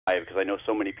because I know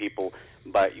so many people,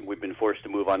 but we've been forced to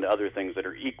move on to other things that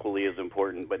are equally as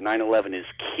important. But 9/11 is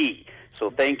key. So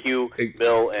thank you,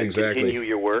 Bill, and continue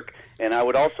your work. And I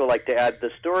would also like to add, the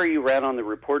story you ran on the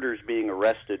reporters being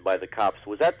arrested by the cops,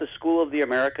 was that the School of the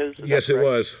Americas? Yes, it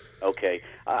was. Okay.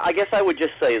 I guess I would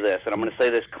just say this, and I'm going to say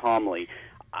this calmly.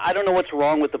 I don't know what's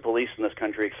wrong with the police in this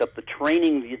country, except the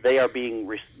training they are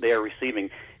receiving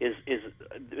is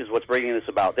what's bringing this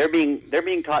about. They're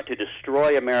being taught to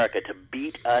destroy America, to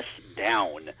beat us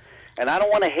down. And I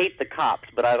don't want to hate the cops,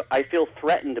 but I feel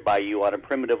threatened by you on a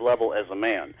primitive level as a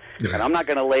man. And I'm not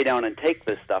going to lay down and take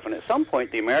this stuff. And at some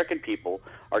point, the American people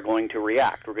are going to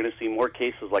react. We're going to see more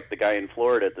cases like the guy in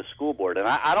Florida at the school board. And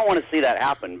I don't want to see that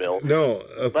happen, Bill. No.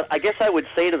 But I guess I would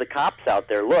say to the cops out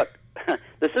there, look,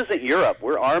 this isn't Europe.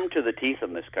 We're armed to the teeth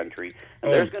in this country.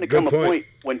 And there's going to come a point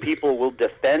when people will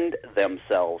defend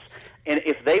themselves. And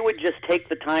if they would just take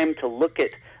the time to look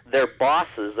at their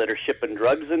bosses that are shipping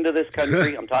drugs into this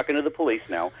country, I'm talking to the police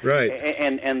now, right?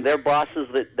 And their bosses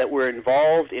that were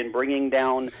involved in bringing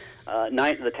down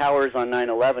the towers on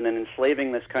 9/11 and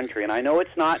enslaving this country. And I know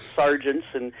it's not sergeants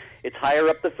and it's higher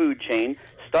up the food chain.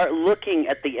 Start looking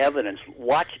at the evidence.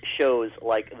 Watch shows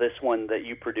like this one that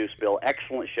you produced, Bill.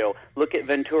 Excellent show. Look at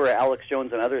Ventura, Alex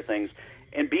Jones, and other things.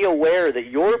 And be aware that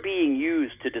you're being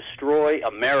used to destroy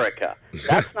America.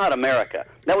 That's not America.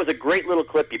 That was a great little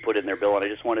clip you put in there, Bill, and I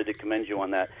just wanted to commend you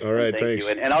on that. All right, thanks. You.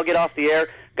 And I'll get off the air.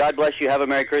 God bless you. Have a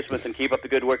Merry Christmas, and keep up the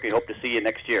good work. We hope to see you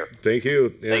next year. Thank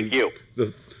you. And thank you.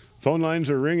 The phone lines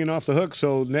are ringing off the hook,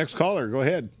 so next caller, go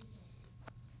ahead.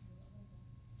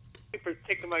 Thank you for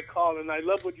taking my call, and I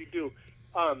love what you do.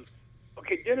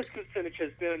 Okay, Dennis Kucinich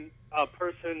has been a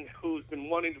person who's been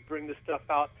wanting to bring this stuff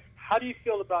out. How do you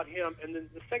feel about him? And then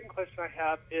the second question I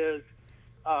have is,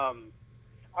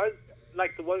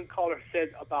 like the one caller said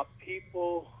about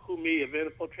people who may have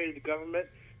infiltrated the government,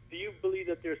 do you believe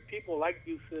that there's people like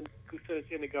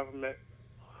Kucinich in the government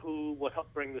who will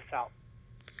help bring this out?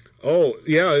 Oh,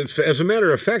 yeah. As a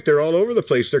matter of fact, they're all over the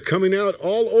place. They're coming out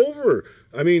all over.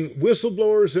 I mean,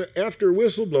 whistleblowers after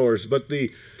whistleblowers. But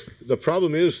the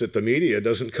problem is that the media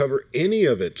doesn't cover any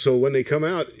of it. So when they come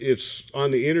out, it's on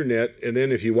the internet. And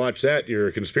then if you watch that, you're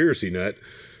a conspiracy nut.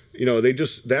 You know,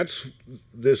 that's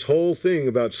this whole thing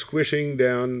about squishing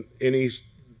down any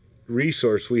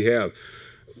resource we have.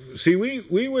 See,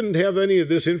 we wouldn't have any of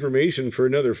this information for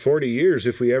another 40 years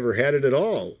if we ever had it at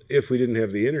all, if we didn't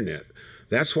have the internet.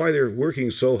 That's why they're working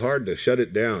so hard to shut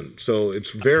it down. So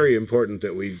it's very important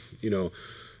that we, you know,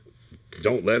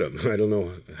 don't let them. I don't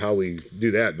know how we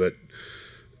do that, but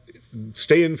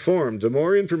stay informed. The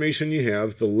more information you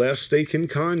have, the less they can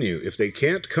con you. If they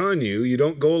can't con you, you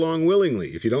don't go along willingly.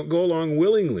 If you don't go along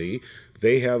willingly,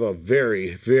 they have a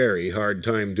very, very hard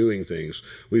time doing things.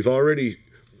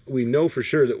 We know for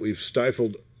sure that we've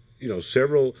stifled, you know,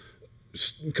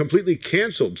 completely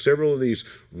canceled several of these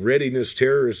readiness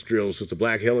terrorist drills with the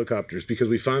black helicopters because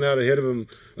we found out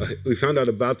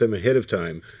about them ahead of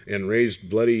time and raised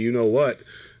bloody you-know-what.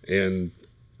 And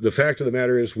the fact of the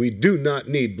matter is we do not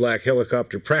need black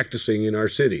helicopter practicing in our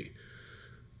city.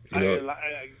 You know?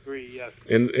 I agree, yes.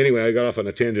 And anyway, I got off on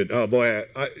a tangent. Oh, boy,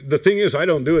 the thing is I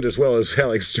don't do it as well as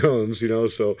Alex Jones, you know,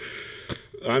 so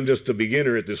I'm just a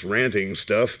beginner at this ranting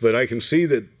stuff. But I can see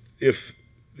that if,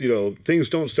 you know, things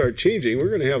don't start changing, we're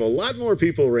going to have a lot more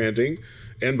people ranting.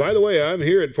 And by the way, I'm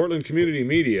here at Portland Community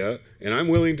Media, and I'm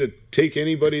willing to take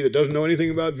anybody that doesn't know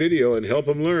anything about video and help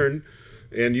them learn.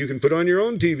 And you can put on your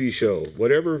own TV show,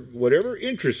 whatever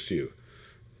interests you.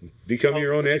 Become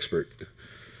your own expert.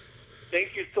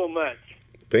 Thank you so much.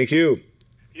 Thank you.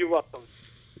 You're welcome.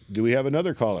 Do we have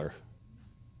another caller?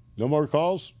 No more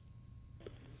calls?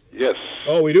 Yes.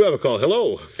 Oh, we do have a call.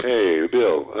 Hello. Hey,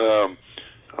 Bill.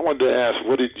 I wanted to ask,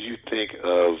 what did you think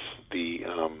of the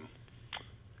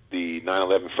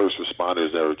 9/11 first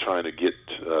responders that were trying to get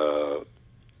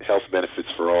health benefits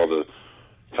for all the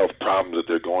health problems that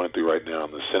they're going through right now?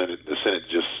 And the Senate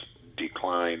just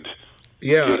declined.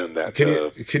 Yeah. That,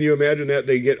 can you imagine that?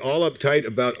 They get all uptight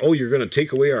about, oh, you're going to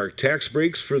take away our tax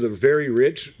breaks for the very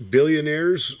rich,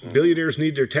 billionaires. Mm-hmm. Billionaires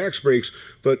need their tax breaks,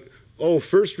 but oh,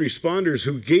 first responders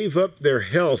who gave up their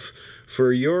health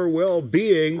for your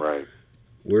well-being. Right.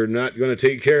 We're not going to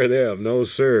take care of them. No,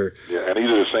 sir. Yeah, and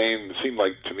these are the same, it seemed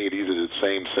like to me these are the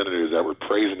same senators that were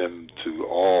praising him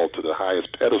to the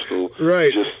highest pedestal.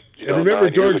 Right. Just, and remember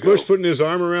George Bush putting his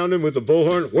arm around him with the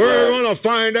bullhorn? We're going to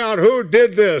find out who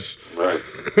did this. Right.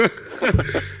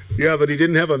 Yeah, but he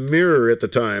didn't have a mirror at the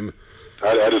time.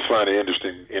 I just find it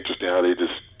interesting how they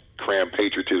just cram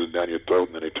patriotism down your throat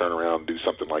and then they turn around and do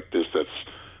something like this that's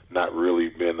not really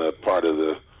been a part of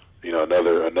the, you know,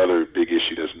 another big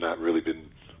issue that's not really been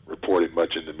reported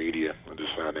much in the media. I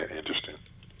just find that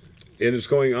and it's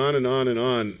going on and on and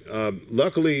on.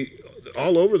 Luckily,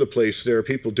 all over the place, there are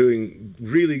people doing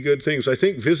really good things. I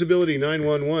think Visibility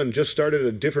 911 just started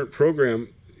a different program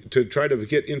to try to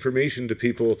get information to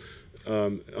people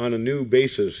on a new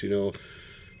basis,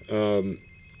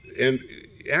 and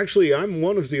actually, I'm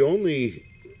one of the only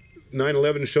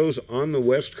 9/11 shows on the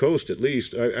West Coast, at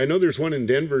least. I know there's one in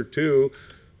Denver, too,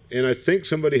 and I think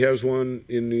somebody has one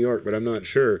in New York, but I'm not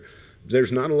sure.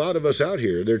 There's not a lot of us out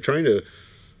here. They're trying to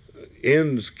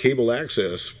end cable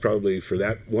access, probably for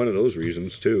that one of those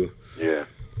reasons, too. Yeah.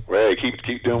 Well,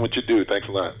 keep doing what you do. Thanks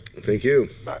a lot. Thank you.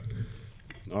 Bye.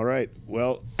 All right.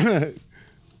 Well,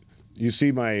 you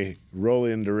see my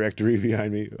roll-in directory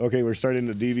behind me. Okay, we're starting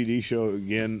the DVD show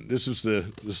again. This is the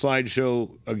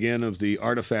slideshow again of the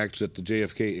artifacts at the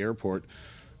JFK airport.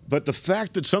 But the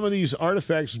fact that some of these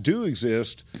artifacts do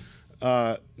exist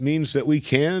means that we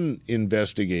can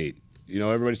investigate.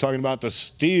 Everybody's talking about the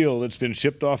steel that's been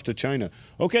shipped off to China.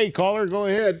 Okay, caller, go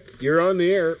ahead. You're on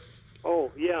the air.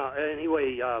 Oh, yeah.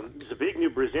 Anyway,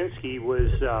 Zbigniew Brzezinski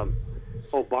was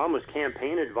Obama's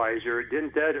campaign advisor.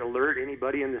 Didn't that alert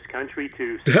anybody in this country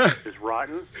to is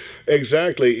rotten?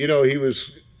 Exactly.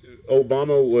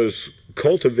 Obama was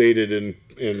cultivated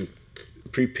and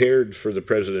prepared for the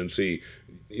presidency,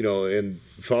 and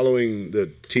following the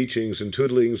teachings and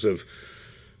tutelings of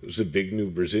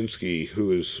Zbigniew Brzezinski,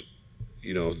 who is,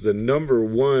 the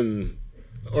 #1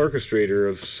 orchestrator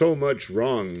of so much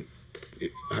wrong.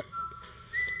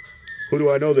 Who do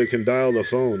I know that can dial the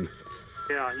phone?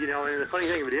 Yeah, and the funny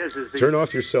thing of it is turn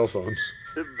off your cell phones.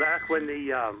 Back when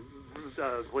the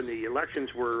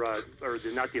elections were,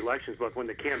 not the elections, but when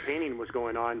the campaigning was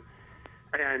going on,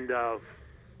 and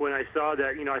when I saw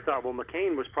that, I thought, well,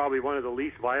 McCain was probably one of the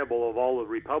least viable of all the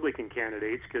Republican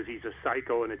candidates because he's a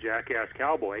psycho and a jackass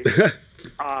cowboy.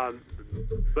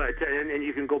 But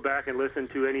you can go back and listen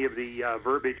to any of the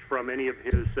verbiage from any of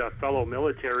his fellow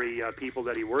military people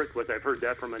that he worked with. I've heard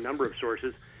that from a number of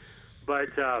sources. But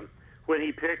when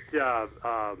he picked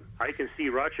I Can See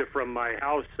Russia from My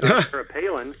House, Sarah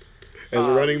Palin, as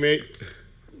a running mate,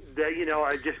 that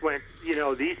I just went,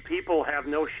 these people have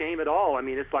no shame at all. I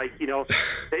mean, it's like,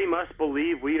 they must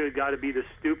believe we have got to be the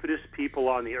stupidest people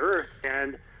on the earth.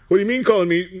 And what do you mean calling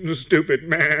me stupid?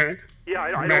 Meh. Yeah,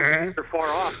 I don't think they're far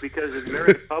off, because the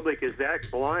American public is that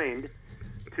blind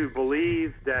to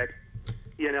believe that,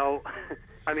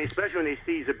 I mean, especially when they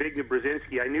see Zbigniew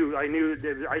Brzezinski.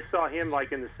 I saw him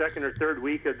like in the second or third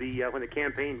week of when the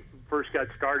campaign first got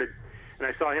started, and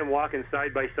I saw him walking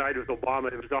side by side with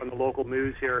Obama. It was on the local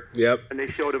news here. Yep. And they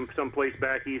showed him someplace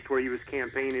back east where he was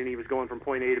campaigning. He was going from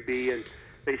point A to B, and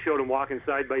they showed him walking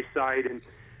side by side. And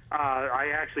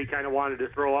I actually kind of wanted to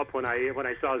throw up when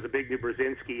I saw Zbigniew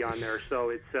Brzezinski on there.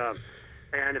 So it's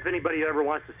and if anybody ever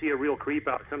wants to see a real creep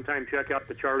out, sometime check out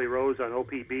the Charlie Rose on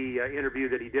OPB interview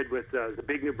that he did with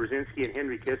Zbigniew Brzezinski and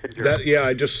Henry Kissinger.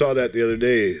 I just saw that the other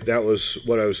day. That was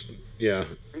what I was. Yeah.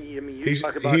 I mean,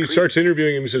 he starts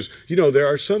interviewing him. He says, there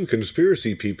are some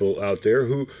conspiracy people out there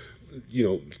who,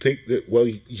 think that, well,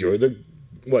 you're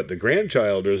the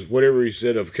grandchild or whatever he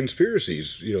said of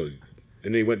conspiracies,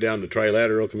 And he went down to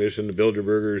Trilateral Commission, the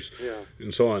Bilderbergers,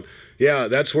 and so on. Yeah,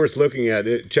 that's worth looking at.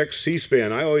 Check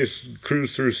C-SPAN. I always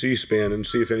cruise through C-SPAN and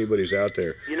see if anybody's out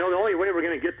there. The only way we're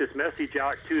going to get this message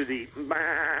out to the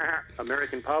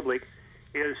American public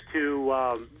is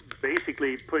to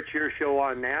basically put your show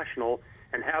on national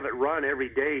and have it run every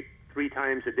day, 3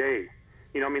 times a day.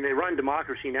 They run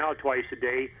Democracy Now! Twice a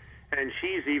day, and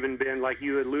she's even been, like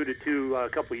you alluded to a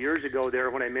couple of years ago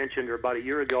there when I mentioned, or about a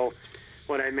year ago,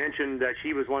 when I mentioned that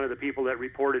she was one of the people that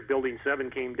reported Building 7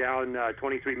 came down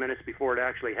 23 minutes before it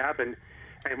actually happened.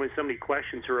 And when somebody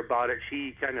questions her about it,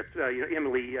 she kind of,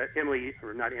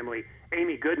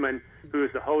 Amy Goodman, who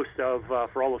is the host of,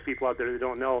 for all those people out there that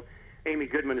don't know, Amy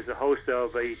Goodman is the host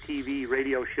of a TV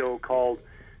radio show called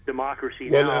Democracy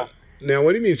Now! Now,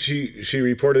 what do you mean she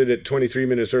reported it 23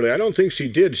 minutes early? I don't think she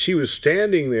did. She was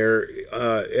standing there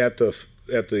at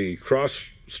the cross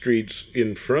streets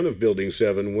in front of Building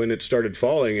 7 when it started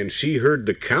falling, and she heard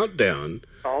the countdown.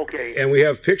 Oh, okay. And we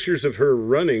have pictures of her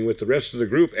running with the rest of the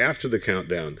group after the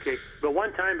countdown. Okay. But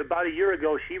one time, about a year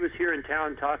ago, she was here in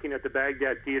town talking at the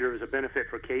Baghdad Theater as a benefit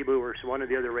for KBOO or one of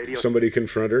the other radio. Somebody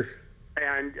confront her?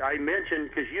 And I mentioned,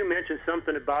 because you mentioned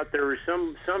something about there was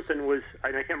something was,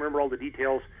 and I can't remember all the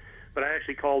details, but I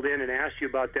actually called in and asked you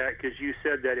about that, because you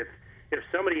said that if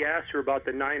somebody asked her about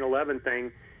the 9/11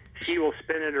 thing, she will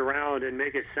spin it around and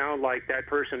make it sound like that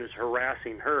person is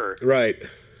harassing her. Right.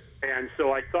 And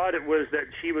so I thought it was that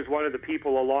she was one of the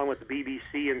people, along with the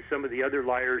BBC and some of the other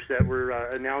liars, that were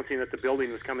announcing that the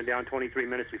building was coming down 23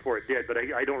 minutes before it did. But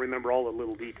I don't remember all the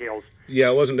little details. Yeah,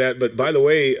 it wasn't that. But by the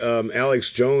way, Alex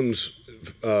Jones,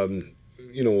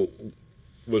 you know,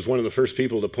 was one of the first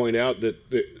people to point out that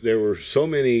there were so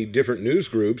many different news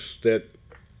groups that,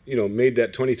 you know, made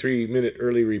that 23-minute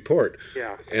early report.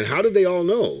 Yeah. And how did they all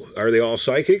know? Are they all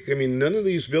psychic? I mean, none of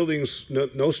these buildings,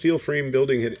 no steel frame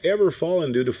building had ever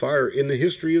fallen due to fire in the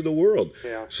history of the world.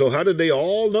 Yeah. So how did they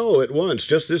all know at once,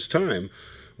 just this time?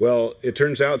 Well, it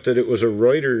turns out that it was a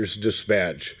Reuters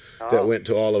dispatch that went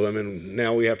to all of them, and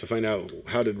now we have to find out,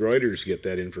 how did Reuters get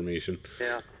that information?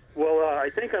 Yeah. Well, I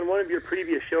think on one of your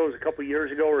previous shows a couple years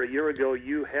ago or a year ago,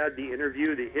 you had the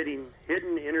interview, the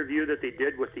hidden interview that they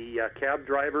did with the cab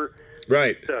driver.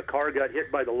 Right. The car got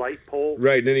hit by the light pole.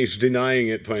 Right, and then he's denying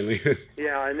it finally.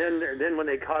 Yeah, and then when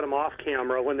they caught him off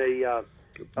camera, when they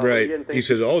right, he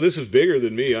says, "Oh, this is bigger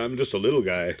than me. I'm just a little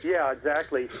guy." Yeah,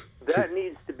 exactly. That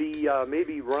needs to be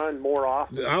maybe run more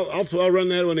often. I'll run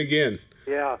that one again.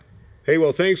 Yeah. Hey,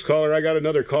 well, thanks, caller. I got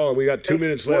another caller. We got 2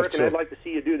 minutes left. And I'd like to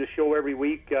see you do the show every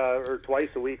week or twice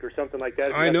a week or something like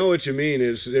that. I know what you mean.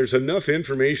 There's enough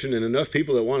information and enough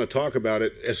people that want to talk about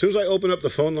it. As soon as I open up the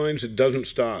phone lines, it doesn't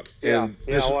stop. Yeah,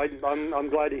 and I'm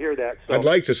glad to hear that. So. I'd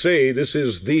like to say this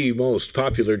is the most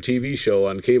popular TV show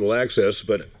on cable access,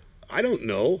 but I don't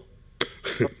know.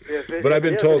 But I've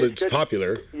been told it's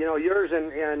popular. You know, yours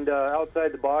and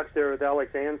Outside the Box there with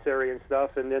Alex Ansari and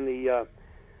stuff, and then the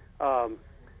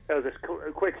as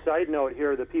a quick side note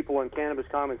here, the people in Cannabis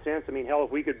Common Sense, I mean, hell,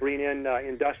 if we could bring in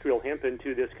industrial hemp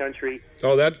into this country.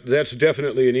 Oh, that's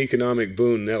definitely an economic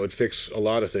boon. That would fix a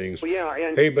lot of things. Well, yeah,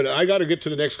 and hey, but I got to get to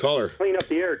the next caller. Clean up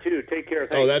the air, too. Take care.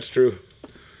 Thanks. Oh, that's true.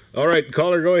 All right,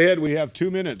 caller, go ahead. We have 2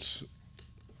 minutes.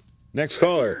 Next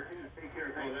caller.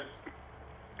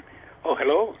 Oh,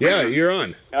 hello? Yeah, you're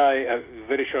on. A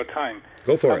very short time.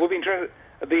 Go for it. We've been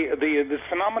the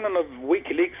phenomenon of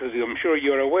WikiLeaks, as I'm sure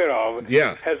you're aware of,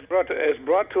 has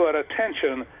brought to our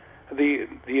attention the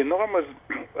enormous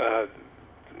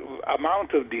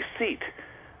amount of deceit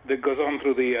that goes on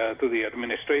through the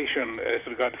administration as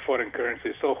regard to foreign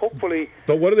currency. So hopefully.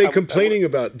 But what are they complaining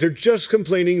about? They're just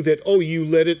complaining that you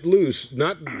let it loose,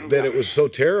 not that it was so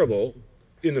terrible.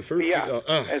 In the first,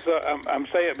 and so I'm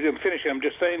finishing. I'm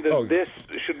just saying that this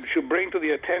should bring to the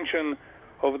attention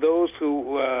of those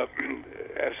who have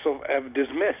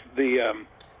dismissed the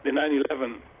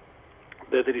 9/11,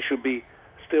 that it should be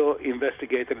still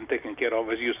investigated and taken care of,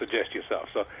 as you suggest yourself.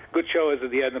 So good show is at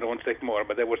the end, and I won't take more,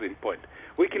 but that was the point.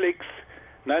 WikiLeaks,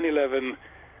 9/11.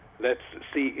 Let's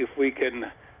see if we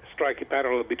can strike a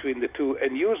parallel between the two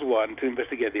and use one to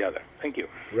investigate the other. Thank you.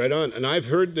 Right on. And I've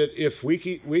heard that if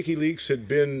WikiLeaks had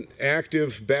been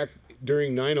active back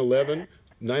during 9/11,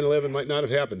 9/11 might not have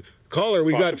happened. Caller,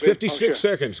 we got 56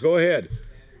 seconds. Go ahead.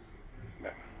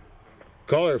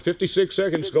 Caller, 56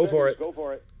 seconds. Go for it. Go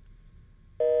for it.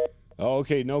 Oh,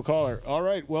 okay, no caller. All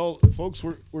right, well, folks,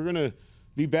 we're going to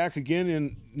be back again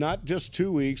in not just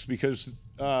 2 weeks, because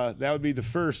that would be the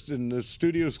 1st, and the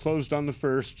studio's closed on the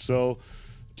 1st, so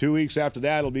 2 weeks after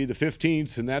that will be the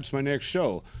 15th, and that's my next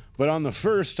show. But on the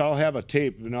 1st, I'll have a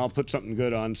tape, and I'll put something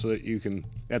good on so that you can,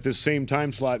 at this same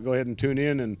time slot, go ahead and tune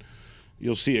in, and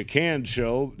you'll see a canned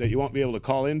show that you won't be able to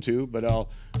call into, but I'll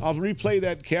replay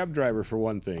that cab driver for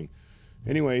one thing.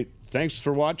 Anyway, thanks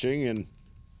for watching, and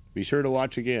be sure to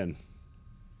watch again.